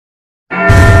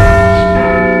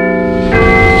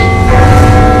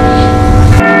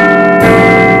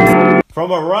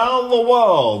From around the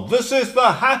world, this is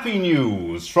the Happy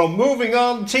News from Moving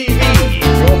On TV,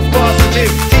 your positive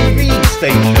TV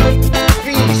station,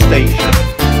 V-Station.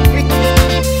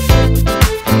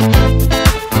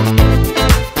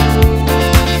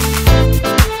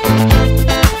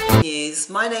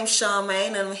 My name's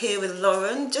Charmaine and I'm here with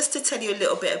Lauren just to tell you a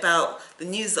little bit about the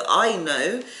news that I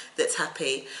know that's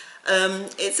happy.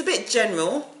 It's a bit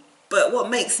general, but what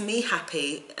makes me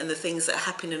happy and the things that are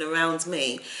happening around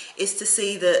me is to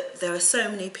see that there are so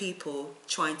many people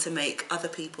trying to make other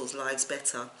people's lives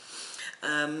better.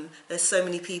 There's so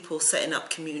many people setting up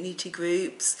community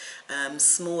groups,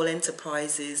 small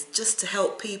enterprises just to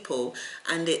help people,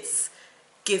 and it's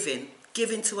giving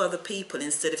to other people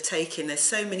instead of taking. There's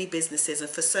so many businesses, and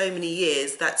for so many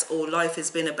years that's all life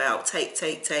has been about. Take,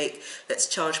 let's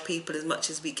charge people as much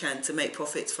as we can to make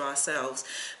profits for ourselves.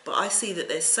 But I see that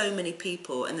there's so many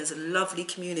people, and there's a lovely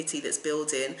community that's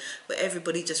building where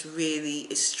everybody just really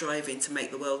is striving to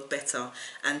make the world better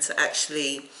and to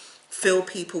actually fill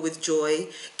people with joy,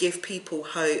 give people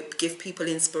hope, give people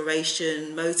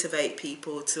inspiration, motivate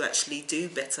people to actually do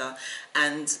better,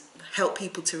 and help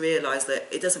people to realise that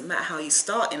it doesn't matter how you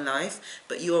start in life,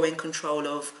 but you're in control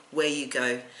of where you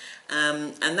go.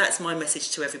 And that's my message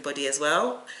to everybody as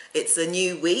well. It's a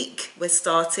new week, we're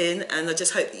starting, and I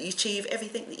just hope that you achieve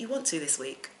everything that you want to this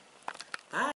week.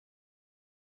 Bye.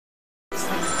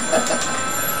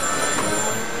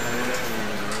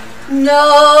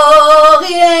 No,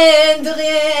 rien de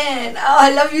rien. Oh,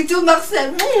 I love you too,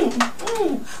 Marcel.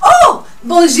 Oh,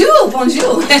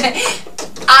 bonjour.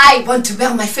 I want to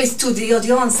wear my face to the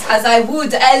audience as I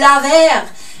would a laver.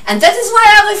 And that is why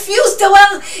I refuse to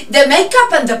wear the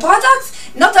makeup and the products,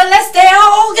 not unless they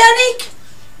are organic.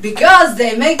 Because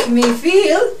they make me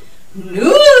feel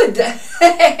nude.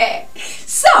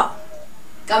 So,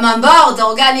 come on board,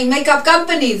 organic makeup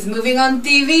companies, Moving On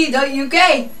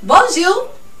TV.uk.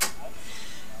 Bonjour.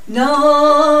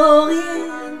 No,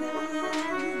 rien de rien.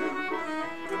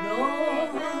 No.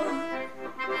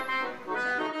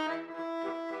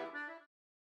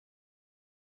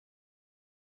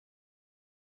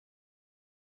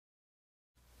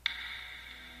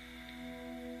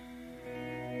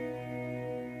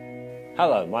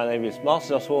 Hello, my name is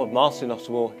Martin Oswald of Martin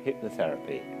Oswald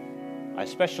Hypnotherapy. I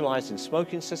specialise in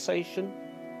smoking cessation,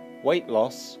 weight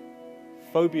loss,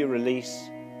 phobia release,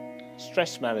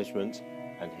 stress management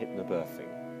and hypnobirthing.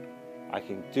 I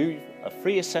can do a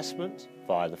free assessment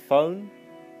via the phone,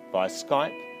 via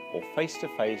Skype or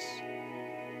face-to-face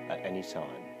at any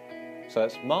time. So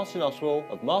that's Martin Oswald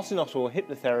of Martin Oswald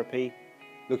Hypnotherapy.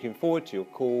 Looking forward to your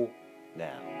call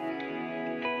now.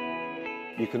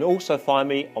 You can also find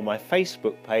me on my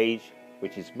Facebook page,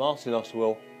 which is Martin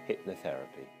Oswald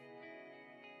Hypnotherapy.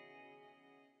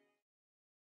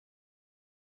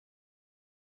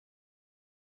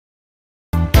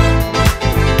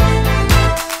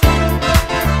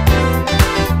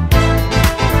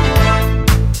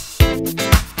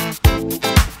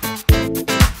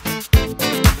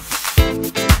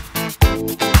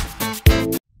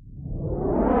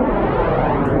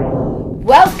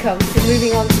 Welcome to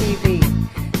Moving On TV,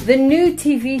 the new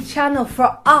TV channel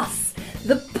for us,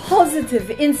 the positive,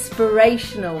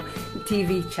 inspirational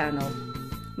TV channel.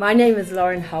 My name is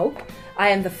Laurene Hope. I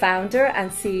am the founder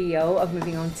and CEO of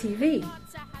Moving On TV.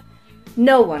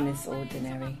 No one is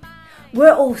ordinary.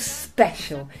 We're all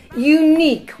special,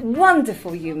 unique,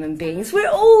 wonderful human beings. We're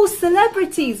all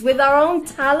celebrities with our own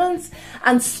talents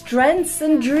and strengths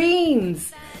and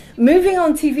dreams. Moving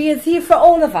On TV is here for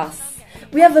all of us.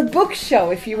 We have a book show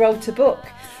if you wrote a book.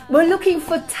 We're looking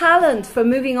for talent, for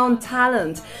Moving On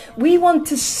talent. We want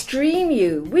to stream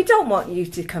you. We don't want you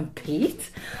to compete.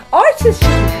 Artists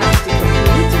shouldn't have to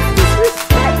compete. It's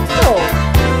disrespectful.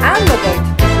 And we're going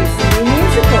to produce a new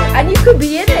musical. And you could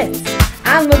be in it.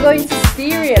 And we're going to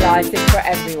serialise it for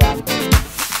everyone.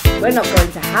 We're not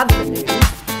going to have the news.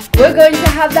 We're going to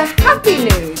have the happy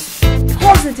news.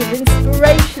 Positive,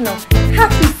 inspirational,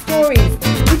 happy stories,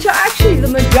 which are actually the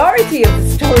majority of the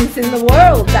stories in the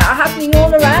world that are happening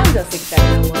all around us, except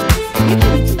no one else giving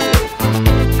to you.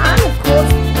 And of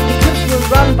course, because we're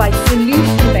run by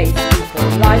solution-based people,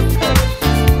 life coaches,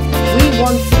 we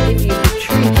want to give you the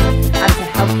truth and to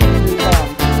help you move on.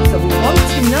 So we want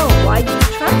to know why these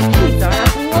tragedies are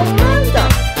happening all around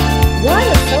us. Why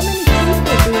are so many people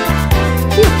being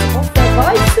hit off their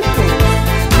bicycles?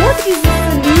 What is the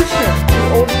solution to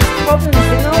all these problems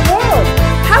in our world?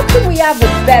 How can we have a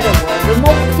better world, a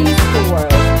more peaceful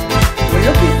world? We're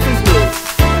looking for you.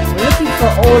 We're looking for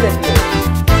all of you.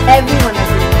 Everyone has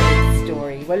a unique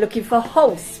story. We're looking for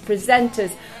hosts,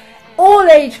 presenters, all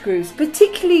age groups,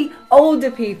 particularly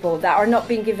older people that are not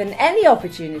being given any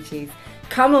opportunities,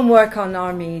 come and work on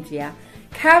our media.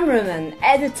 Cameramen,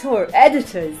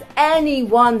 editors,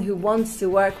 anyone who wants to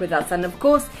work with us, and of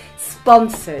course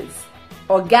sponsors,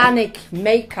 organic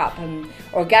makeup and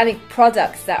organic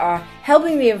products that are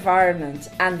helping the environment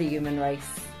and the human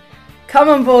race. Come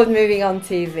on board Moving On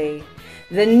TV,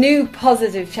 the new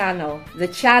positive channel, the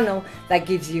channel that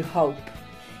gives you hope.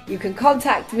 You can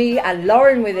contact me at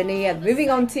Laurene with an E at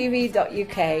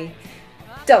movingontv.uk.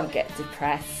 Don't get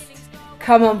depressed.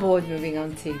 Come on board Moving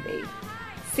On TV.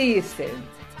 See you soon.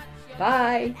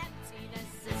 Bye.